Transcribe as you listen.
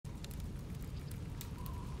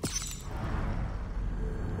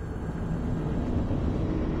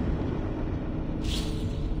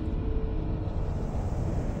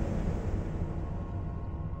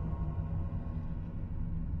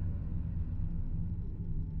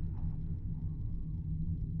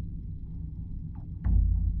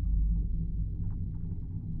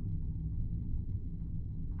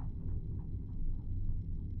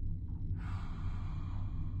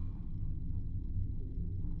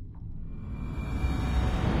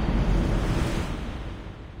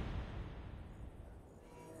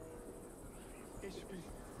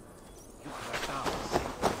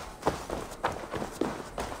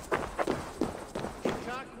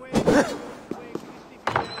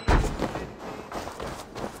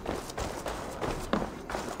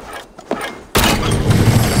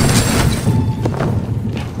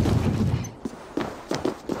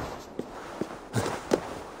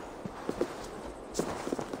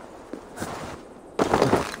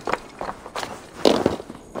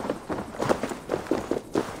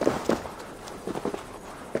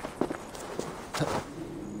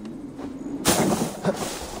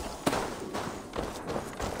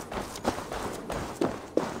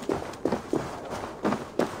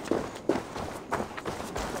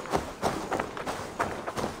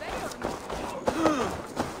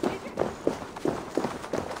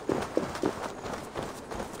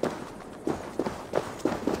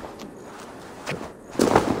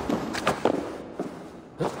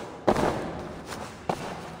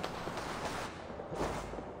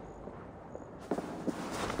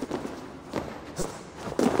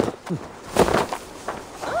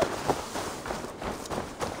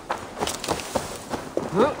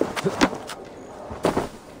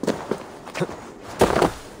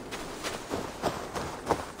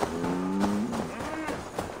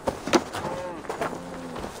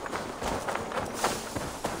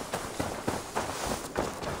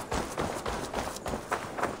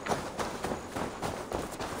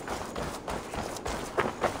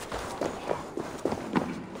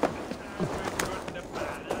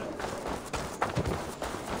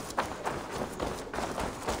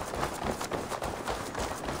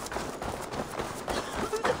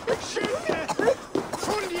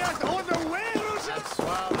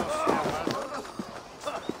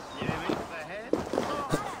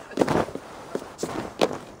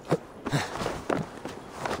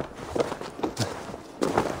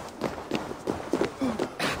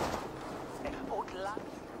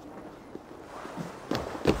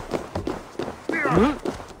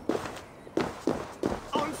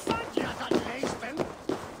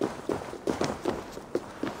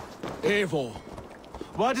Eivor,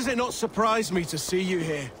 why does it not surprise me to see you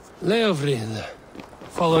here? Leofrid,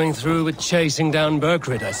 following through with chasing down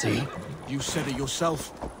Berkrid, I see. You said it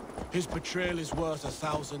yourself. His betrayal is worth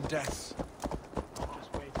 1,000 deaths.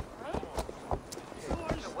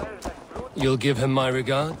 You'll give him my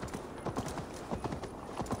regard?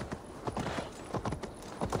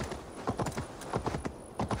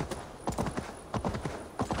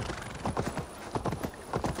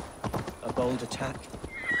 A bold attack,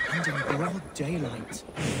 and in broad daylight.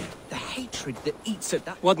 The hatred that eats at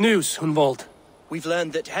that... What news, Hunwald? We've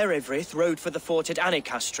learned that Eivor rode for the fort at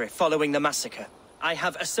Anecastre following the massacre. I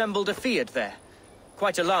have assembled a field there.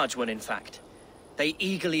 Quite a large one, in fact. They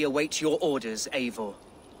eagerly await your orders, Eivor.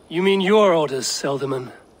 You mean your orders,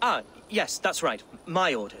 Elderman? Ah, yes, that's right.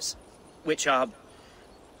 My orders. Which are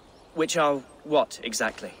what,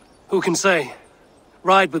 exactly? Who can say?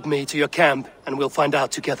 Ride with me to your camp, and we'll find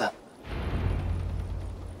out together.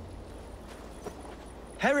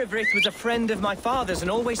 Eivor was a friend of my father's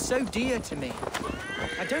and always so dear to me.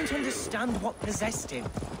 I don't understand what possessed him.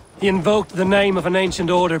 He invoked the name of an ancient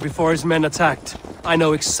order before his men attacked. I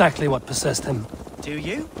know exactly what possessed him. Do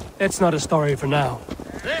you? It's not a story for now.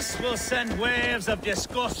 This will send waves of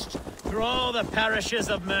disgust through all the parishes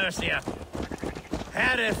of Mercia.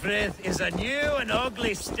 Eivor is a new and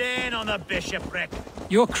ugly stain on the bishopric.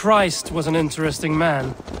 Your Christ was an interesting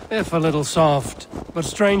man, if a little soft. But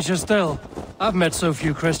stranger still, I've met so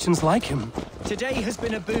few Christians like him. Today has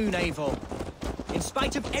been a boon, Eivor. In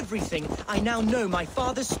spite of everything, I now know my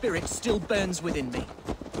father's spirit still burns within me.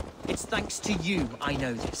 It's thanks to you I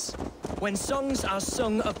know this. When songs are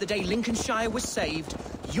sung of the day Lincolnshire was saved,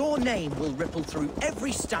 your name will ripple through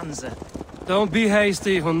every stanza. Don't be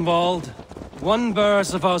hasty, Hunwald. One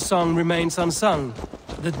verse of our song remains unsung.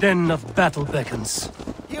 The din of battle beckons.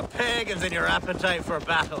 You pagans and your appetite for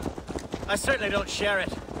battle. I certainly don't share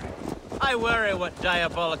it. I worry what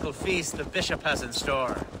diabolical feast the bishop has in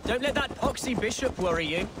store. Don't let that poxy bishop worry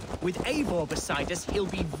you. With Eivor beside us, he'll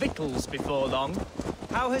be victuals before long.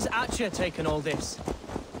 How has Atcha taken all this?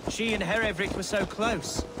 She and Eivor were so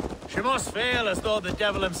close. She must feel as though the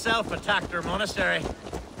devil himself attacked her monastery.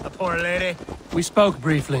 A poor lady. We spoke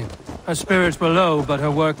briefly. Her spirits were low, but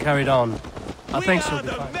her work carried on. I think she'll be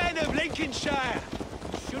fine. We are the men of Lincolnshire!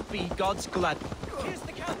 Should be God's glad. Here's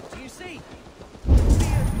the camp, do you see?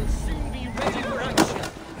 Beard will soon be ready for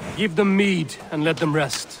action. Give them mead and let them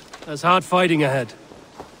rest. There's hard fighting ahead.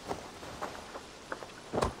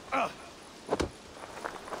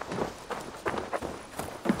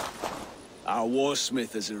 Our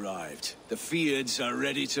warsmith has arrived. The Fiards are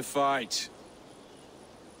ready to fight.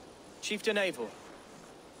 Chieftain Eivor,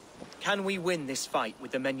 can we win this fight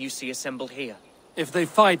with the men you see assembled here? If they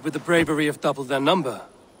fight with the bravery of double their number,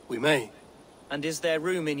 we may. And is there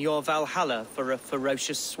room in your Valhalla for a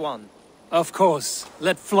ferocious swan? Of course.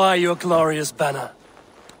 Let fly your glorious banner.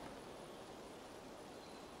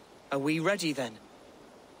 Are we ready then?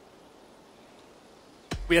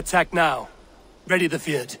 We attack now. Ready the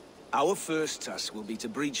Fiard. Our first task will be to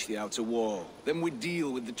breach the outer wall. Then we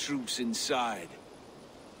deal with the troops inside.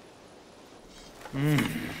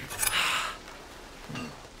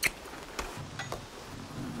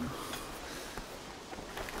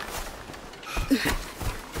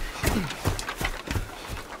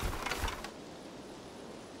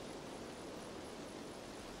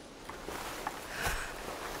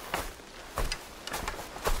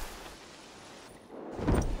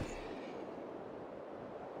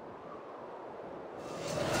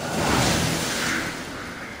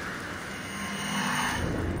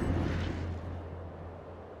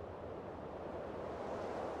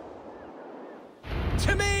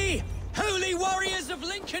 To me, holy warriors of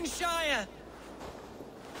Lincolnshire!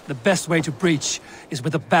 The best way to breach is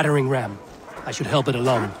with a battering ram. I should help it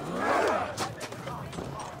along.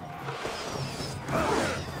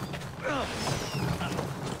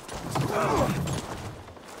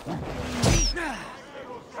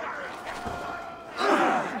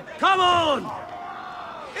 Come on!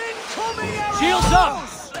 Incoming arrows! Shields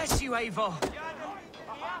up! Bless you, Eivor.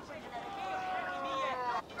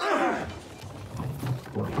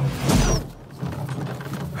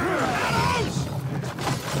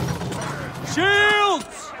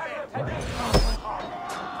 Shields!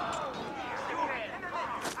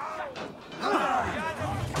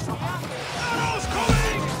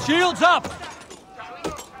 Shields up!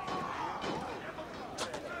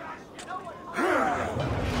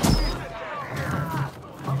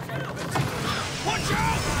 Watch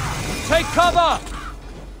out! Take cover!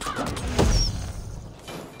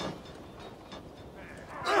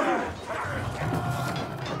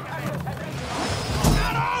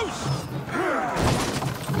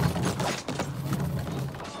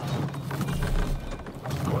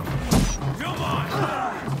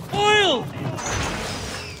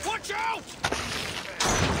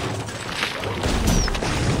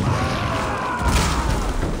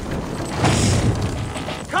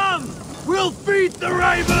 the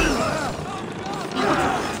raven!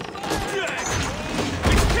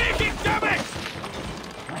 It's taking damage!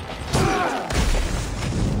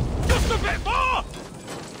 Just a bit more!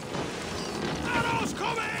 Arrows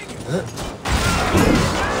coming!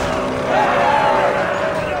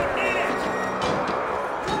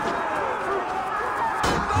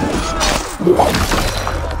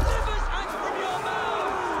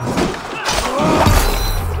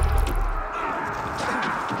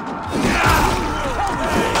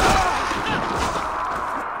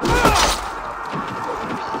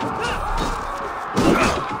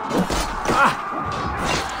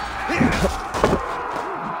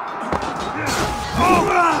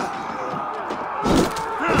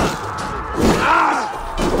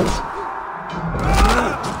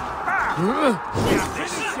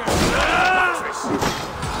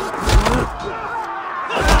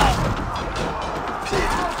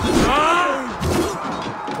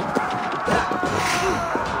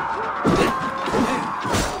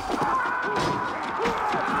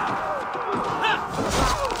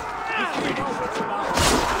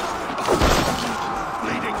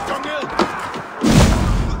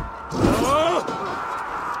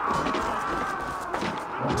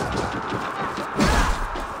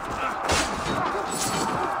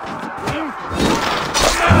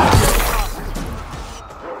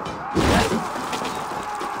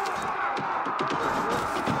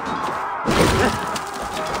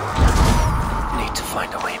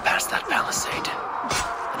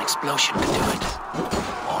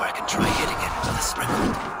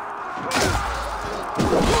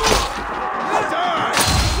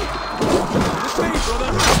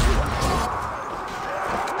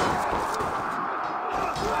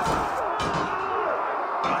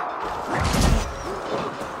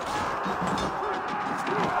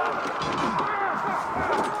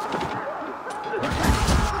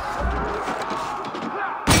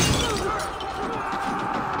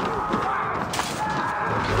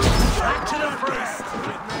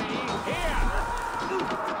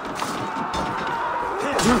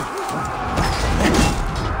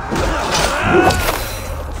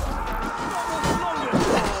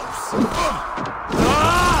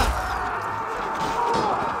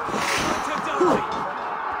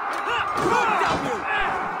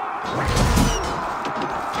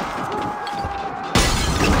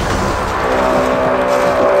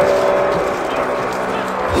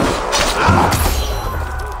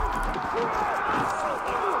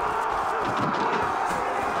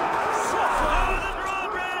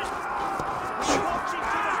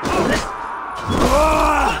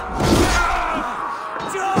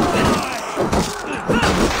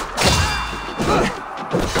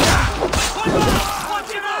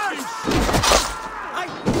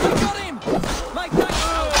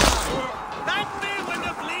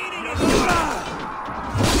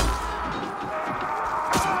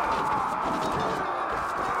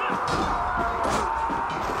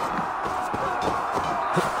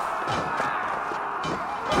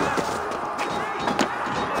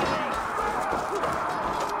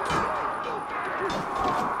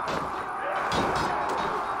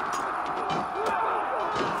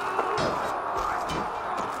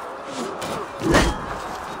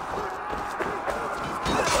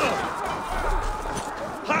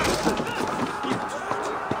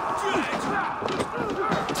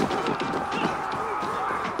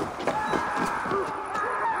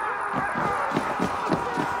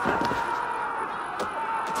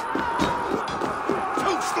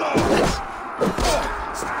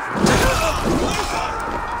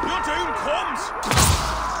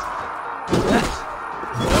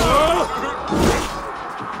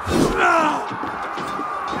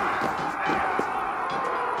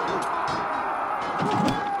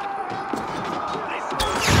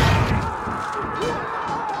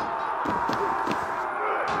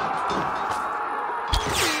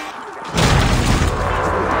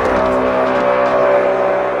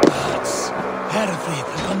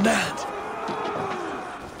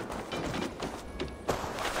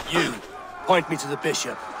 Point me to the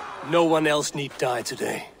bishop. No one else need die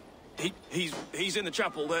today. He's in the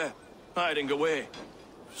chapel there, hiding away.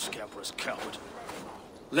 Scabrous coward.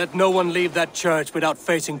 Let no one leave that church without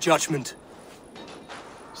facing judgment.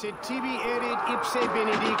 Sed tibi erit ipse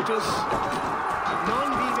benedictus,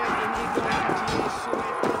 non vivet in ignorantiae sue.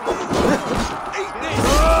 Eat this!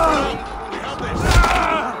 We have this!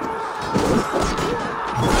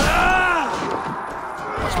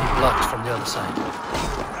 Must be blocked from the other side.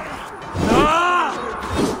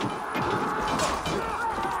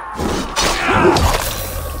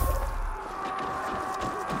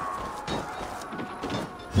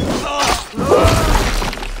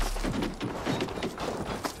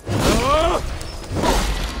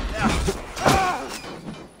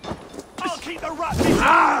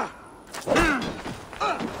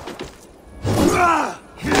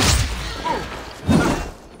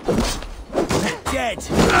 Dead.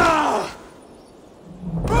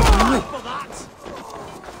 For that!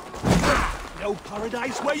 No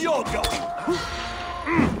paradise where you're going!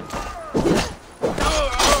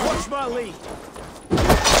 Watch my lead.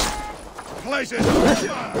 Places!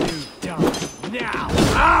 Die now.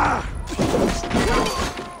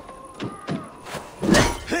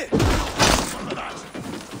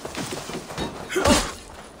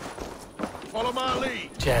 Follow my lead!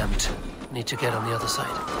 Jammed. Need to get on the other side.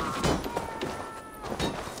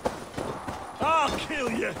 I'll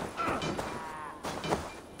kill you!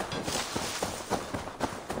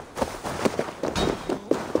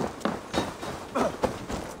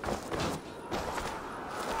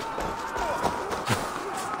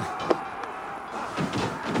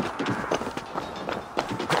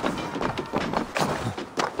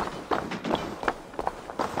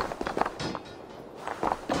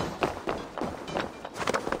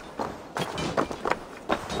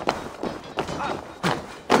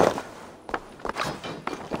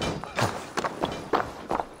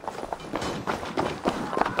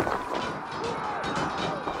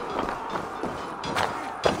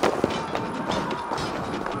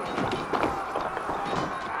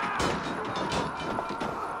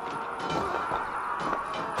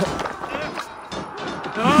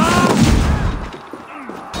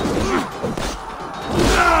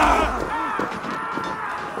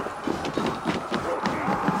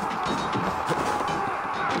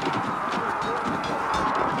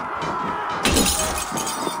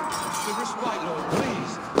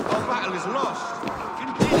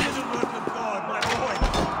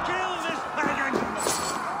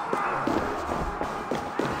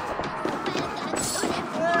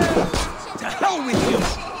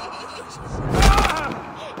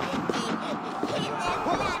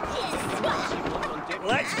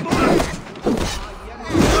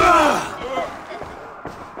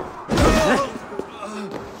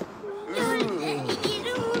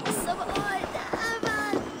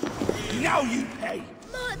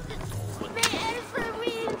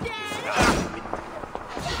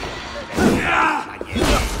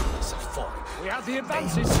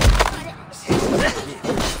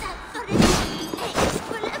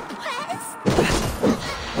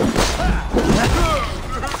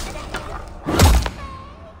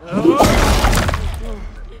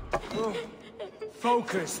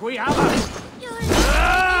 Focus, we have it!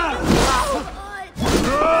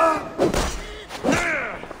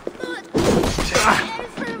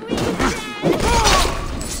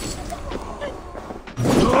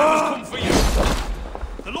 Come for you!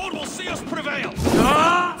 The Lord will see us prevail!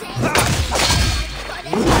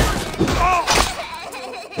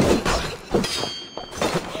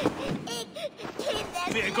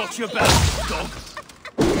 Beer got your back, dog!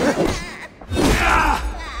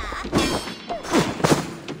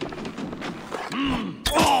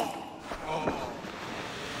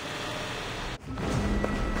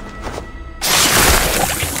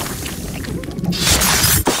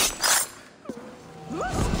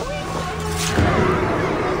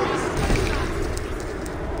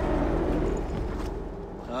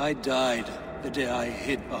 I died the day I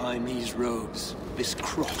hid behind these robes, this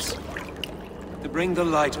cross. To bring the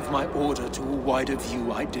light of my order to a wider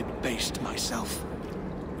view, I debased myself.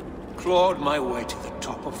 Clawed my way to the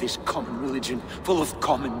top of this common religion, full of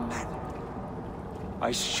common men.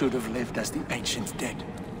 I should have lived as the ancient dead.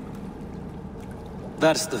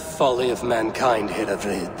 That's the folly of mankind, ๊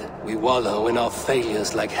eɪvɔːr. We wallow in our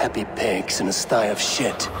failures like happy pigs in a sty of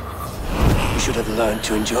shit. We should have learned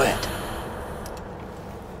to enjoy it.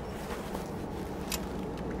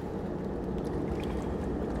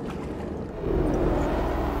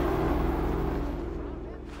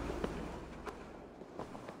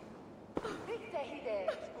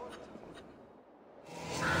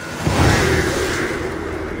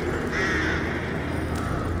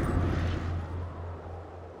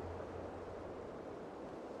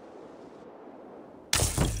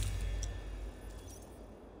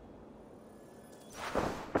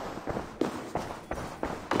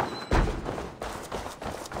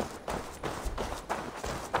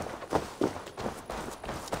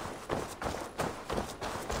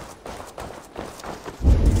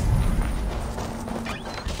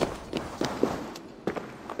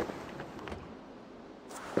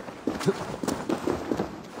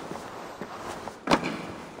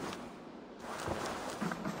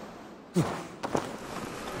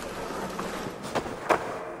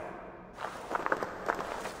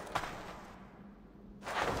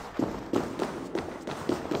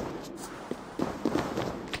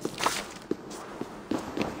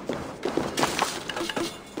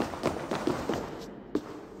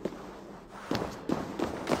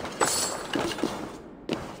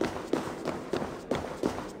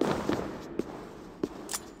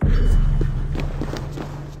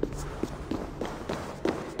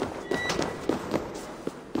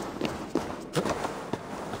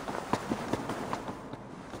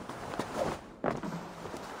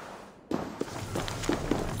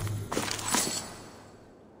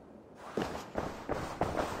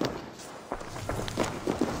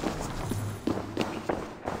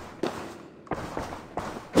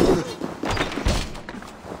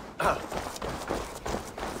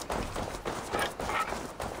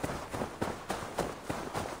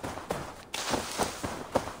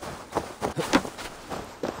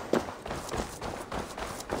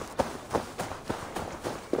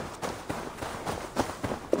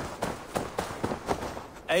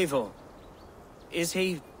 Eivor, is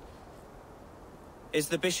he... is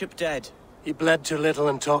the bishop dead? He bled too little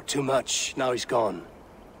and talked too much. Now he's gone.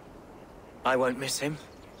 I won't miss him.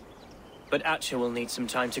 But Atcha will need some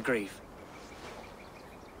time to grieve.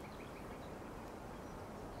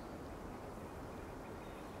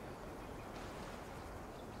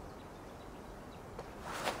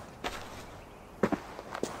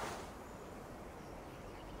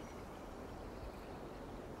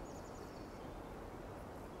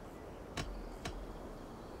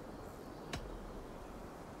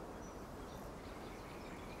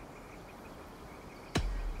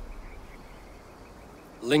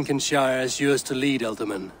 Lincolnshire is yours to lead,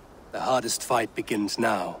 Elderman. The hardest fight begins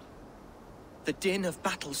now. The din of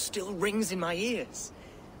battle still rings in my ears.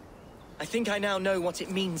 I think I now know what it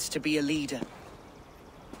means to be a leader.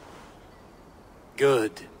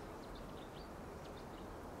 Good.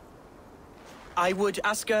 I would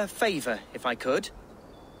ask a favor, if I could.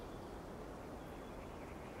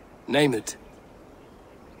 Name it.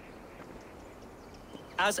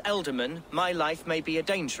 As Elderman, my life may be a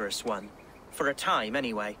dangerous one. For a time,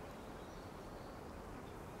 anyway.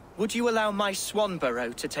 Would you allow my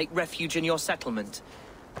Swanborough to take refuge in your settlement?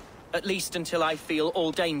 At least until I feel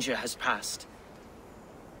all danger has passed.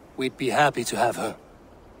 We'd be happy to have her.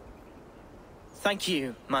 Thank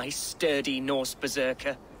you, my sturdy Norse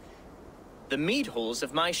berserker. The mead halls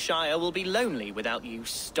of my shire will be lonely without you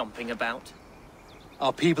stomping about.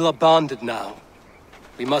 Our people are bonded now.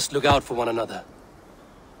 We must look out for one another.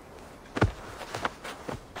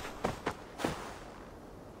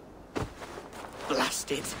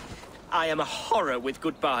 Blast it. I am a horror with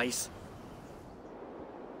goodbyes.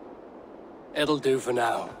 It'll do for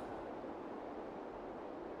now.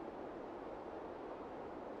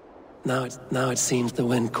 Now it seems the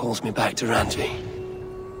wind calls me back to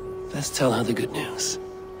Randvi. Let's tell her the good news.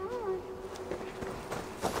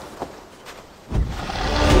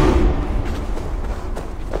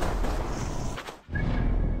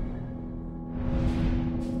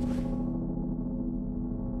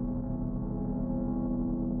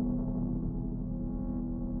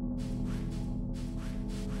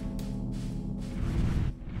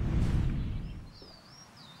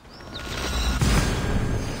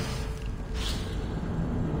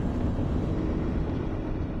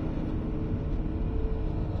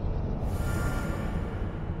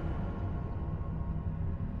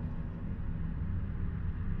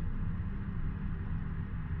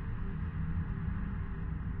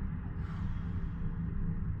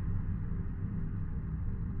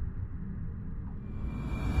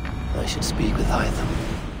 I should speak with Hytham.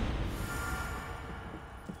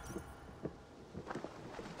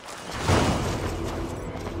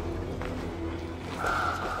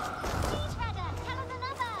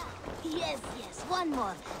 Yes, one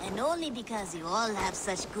more. And only because you all have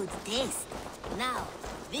such good taste. Now,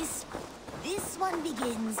 this one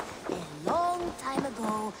begins a long time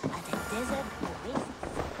ago at a desert oasis,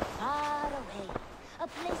 far away. A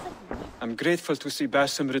place of myth. I'm grateful to see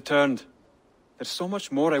Basim returned. There's so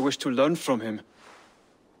much more I wish to learn from him.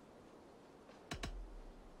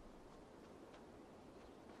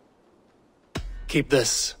 Keep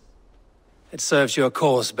this. It serves your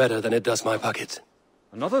cause better than it does my pocket.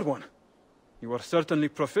 Another one? You are certainly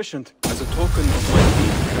proficient. As a token of my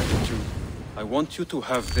deep gratitude, I want you to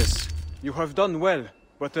have this. You have done well,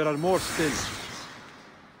 but there are more still.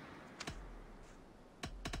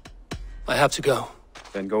 I have to go.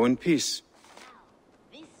 Then go in peace.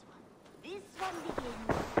 This one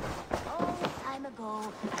begins a long time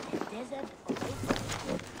ago at a desert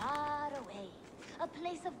oasis, far away. A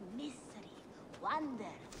place of mystery,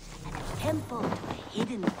 wonder, and a temple to a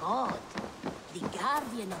hidden god. The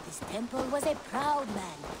guardian of this temple was a proud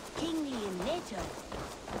man, kingly in nature.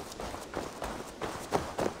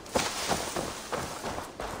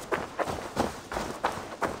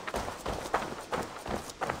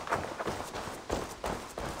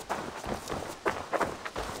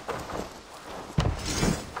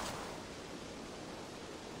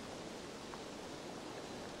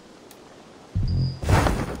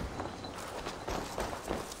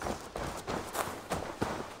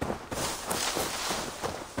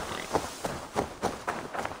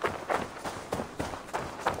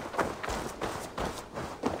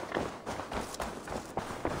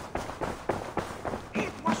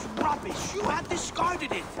 You have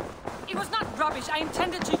discarded it! It was not rubbish. I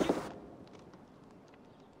intended to use...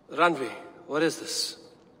 Randvi, what is this?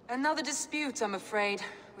 Another dispute, I'm afraid,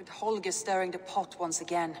 with Holger stirring the pot once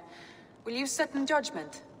again. Will you sit in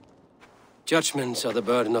judgment? Judgments are the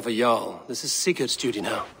burden of a Jarl. This is Sigurd's duty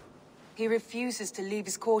now. He refuses to leave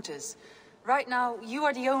his quarters. Right now, you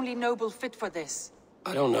are the only noble fit for this.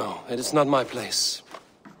 I don't know. It is not my place.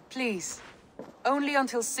 Please. Only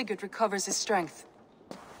until Sigurd recovers his strength.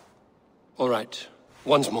 All right.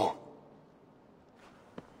 Once more.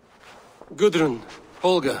 Gudrun,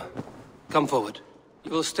 Holger, come forward.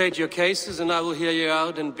 You will state your cases, and I will hear you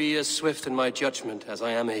out and be as swift in my judgment as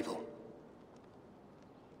I am able.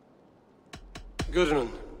 Gudrun,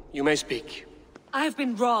 you may speak. I have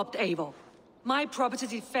been robbed, Eivor. My property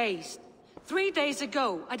defaced. 3 days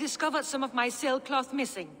ago, I discovered some of my sailcloth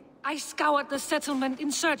missing. I scoured the settlement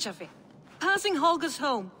in search of it. Passing Holger's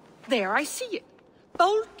home, there I see it.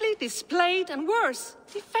 Boldly displayed and worse,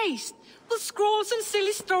 defaced, with scrolls and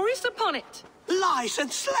silly stories upon it. Lies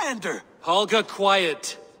and slander! Holger,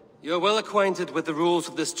 quiet. You're well acquainted with the rules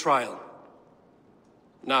of this trial.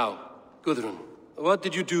 Now, Gudrun, what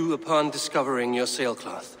did you do upon discovering your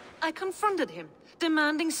sailcloth? I confronted him,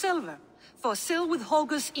 demanding silver. For sil with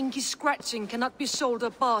Holger's inky scratching cannot be sold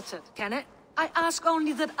or bartered, can it? I ask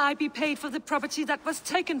only that I be paid for the property that was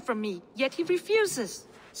taken from me, yet he refuses.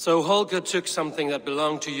 So Holger took something that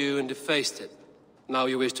belonged to you and defaced it. Now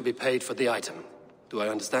you wish to be paid for the item. Do I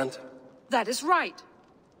understand? That is right.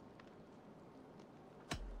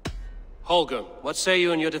 Holger, what say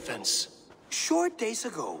you in your defense? Short days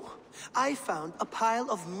ago, I found a pile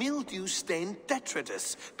of mildew-stained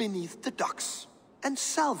detritus beneath the docks, and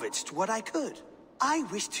salvaged what I could. I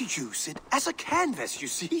wish to use it as a canvas, you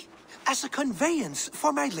see? As a conveyance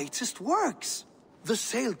for my latest works. The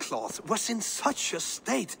sailcloth was in such a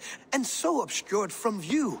state, and so obscured from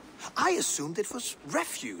view, I assumed it was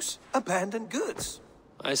refuse, abandoned goods.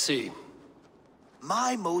 I see.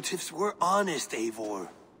 My motives were honest, Eivor.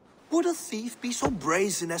 Would a thief be so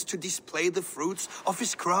brazen as to display the fruits of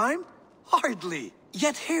his crime? Hardly.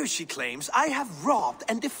 Yet here she claims I have robbed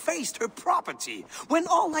and defaced her property, when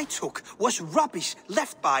all I took was rubbish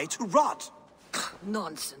left by to rot.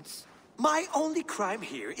 Nonsense. My only crime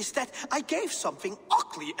here is that I gave something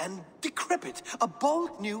ugly and decrepit a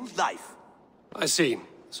bold new life. I see.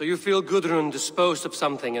 So you feel Gudrun disposed of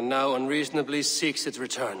something and now unreasonably seeks its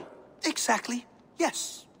return? Exactly,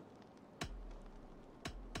 yes.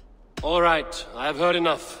 All right, I have heard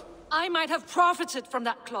enough. I might have profited from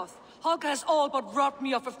that cloth. Holger has all but robbed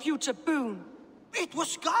me of a future boon. It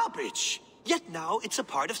was garbage. Yet now it's a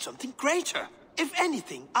part of something greater. If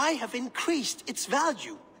anything, I have increased its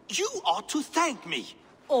value. You ought to thank me.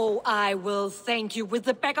 Oh, I will thank you with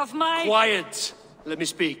the back of my... Quiet! Let me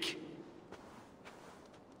speak.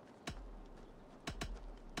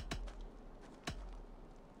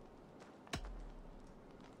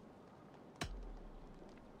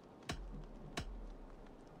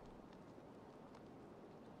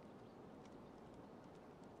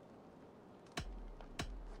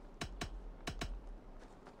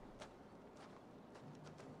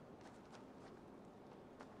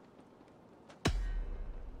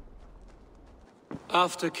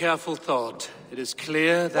 After careful thought, it is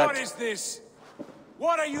clear that... What is this?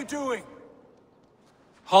 What are you doing?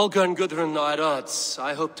 Holger and Gudrun are at odds.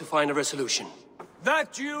 I hope to find a resolution.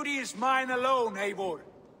 That duty is mine alone, Eivor.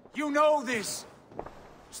 You know this.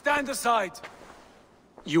 Stand aside.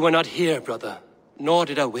 You were not here, brother. Nor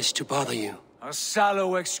did I wish to bother you. A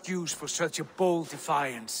sallow excuse for such a bold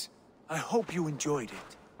defiance. I hope you enjoyed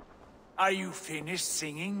it. Are you finished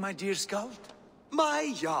singing, my dear scout?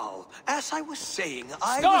 My Jarl, as I was saying,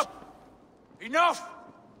 Stop! Enough!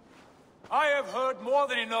 I have heard more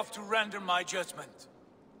than enough to render my judgment.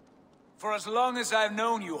 For as long as I've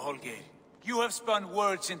known you, Holger, you have spun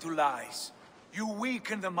words into lies. You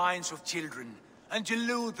weaken the minds of children, and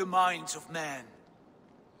delude the minds of men.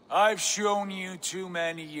 I've shown you too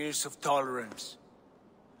many years of tolerance.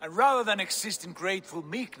 And rather than exist in grateful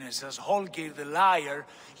meekness as Holger the liar,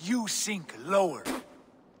 you sink lower.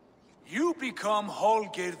 You become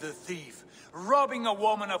Holger the thief, robbing a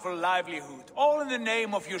woman of her livelihood, all in the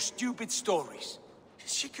name of your stupid stories.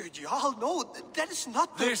 Sigurd, Jarl, no, that is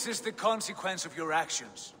not the... This is the consequence of your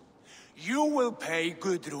actions. You will pay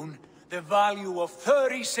Gudrun the value of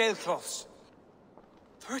 30 sailcloths.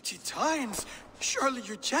 30 times? Surely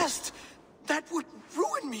you jest. That would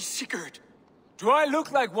ruin me, Sigurd. Do I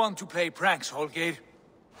look like one to play pranks, Holger?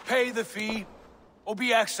 Pay the fee, or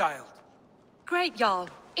be exiled. Great, Jarl.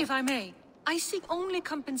 If I may, I seek only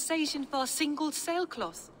compensation for a single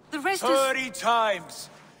sailcloth. The rest 30 times!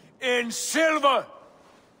 In silver!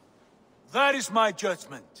 That is my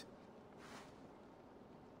judgment.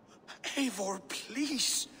 Eivor,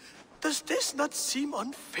 please. Does this not seem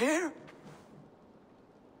unfair?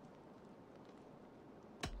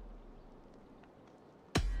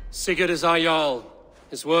 Sigurd is our Jarl.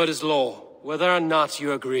 His word is law, whether or not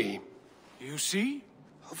you agree. You see?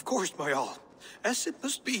 Of course, my Jarl. As it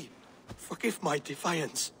must be. Forgive my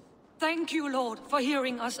defiance. Thank you, Lord, for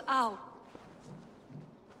hearing us out.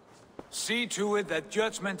 See to it that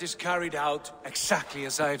judgment is carried out exactly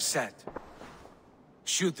as I have said.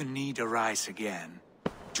 Should the need arise again,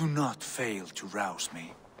 do not fail to rouse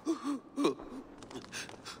me. Thank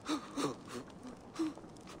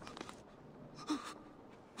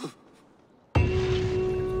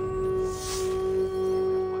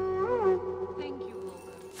you,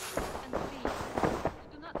 Holger. And please,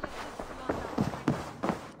 do not let this run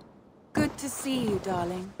out. Good to see you,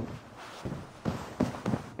 darling.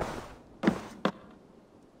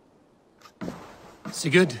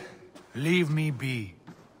 Sigurd, Leave me be.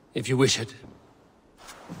 if you wish it.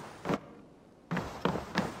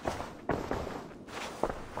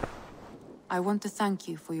 I want to thank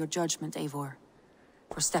you for your judgment, Eivor.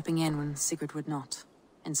 For stepping in when Sigurd would not,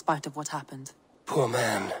 in spite of what happened. Poor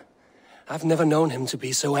man. I've never known him to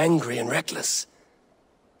be so angry and reckless.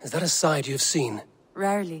 Is that a side you've seen?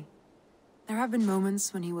 Rarely. There have been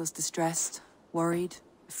moments when he was distressed, worried,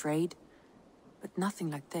 afraid. But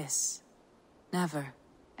nothing like this. Never,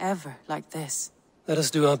 ever like this. Let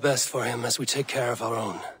us do our best for him as we take care of our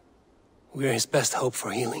own. We're his best hope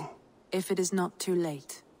for healing. If it is not too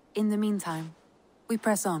late. In the meantime, we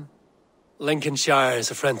press on. Lincolnshire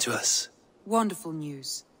is a friend to us. Wonderful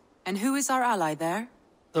news. And who is our ally there?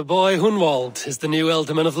 The boy Hunwald is the new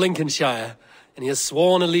Ealdorman of Lincolnshire, and he has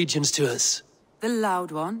sworn allegiance to us. The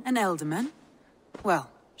loud one, an Ealdorman? Well,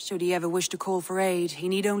 should he ever wish to call for aid, he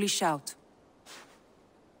need only shout.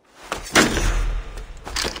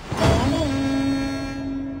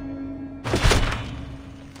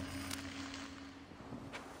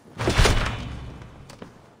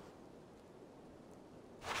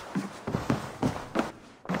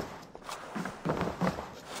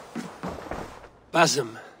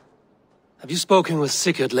 Basim, have you spoken with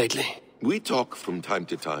Sigurd lately? We talk from time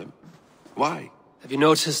to time. Why? Have you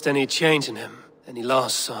noticed any change in him? Any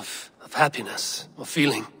loss of happiness or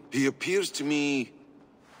feeling? He appears to me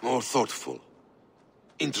more thoughtful,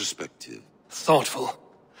 introspective. Thoughtful?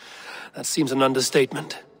 That seems an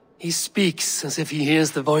understatement. He speaks as if he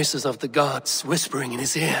hears the voices of the gods whispering in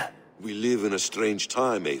his ear. We live in a strange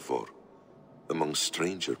time, Eivor. Among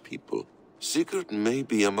stranger people. Sigurd may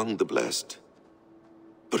be among the blessed.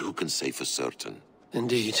 But who can say for certain?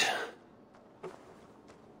 Indeed.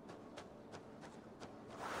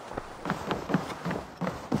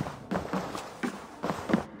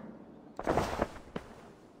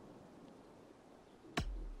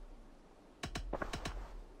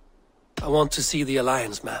 I want to see the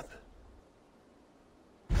Alliance map.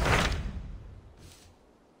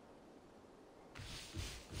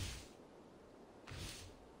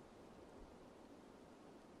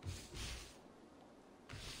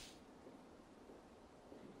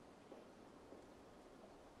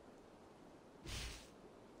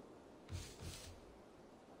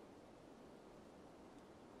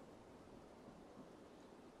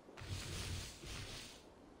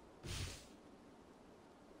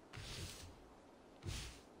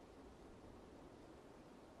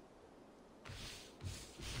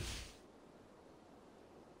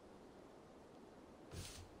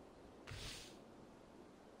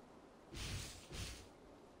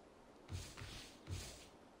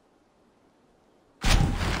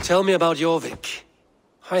 Tell me about Jorvik.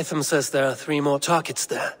 Hytham says there are 3 more targets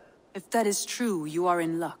there. If that is true, you are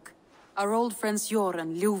in luck. Our old friends Jor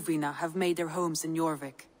and Ljuvina have made their homes in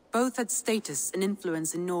Jorvik. Both had status and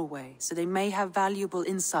influence in Norway, so they may have valuable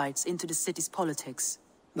insights into the city's politics.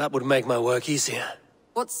 That would make my work easier.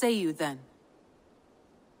 What say you then?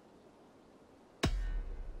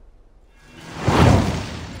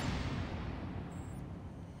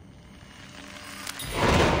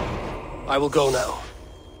 I will go now.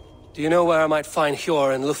 Do you know where I might find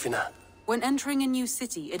Hjor and Ljufina? When entering a new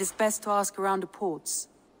city, it is best to ask around the ports.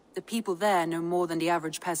 The people there know more than the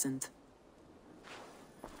average peasant.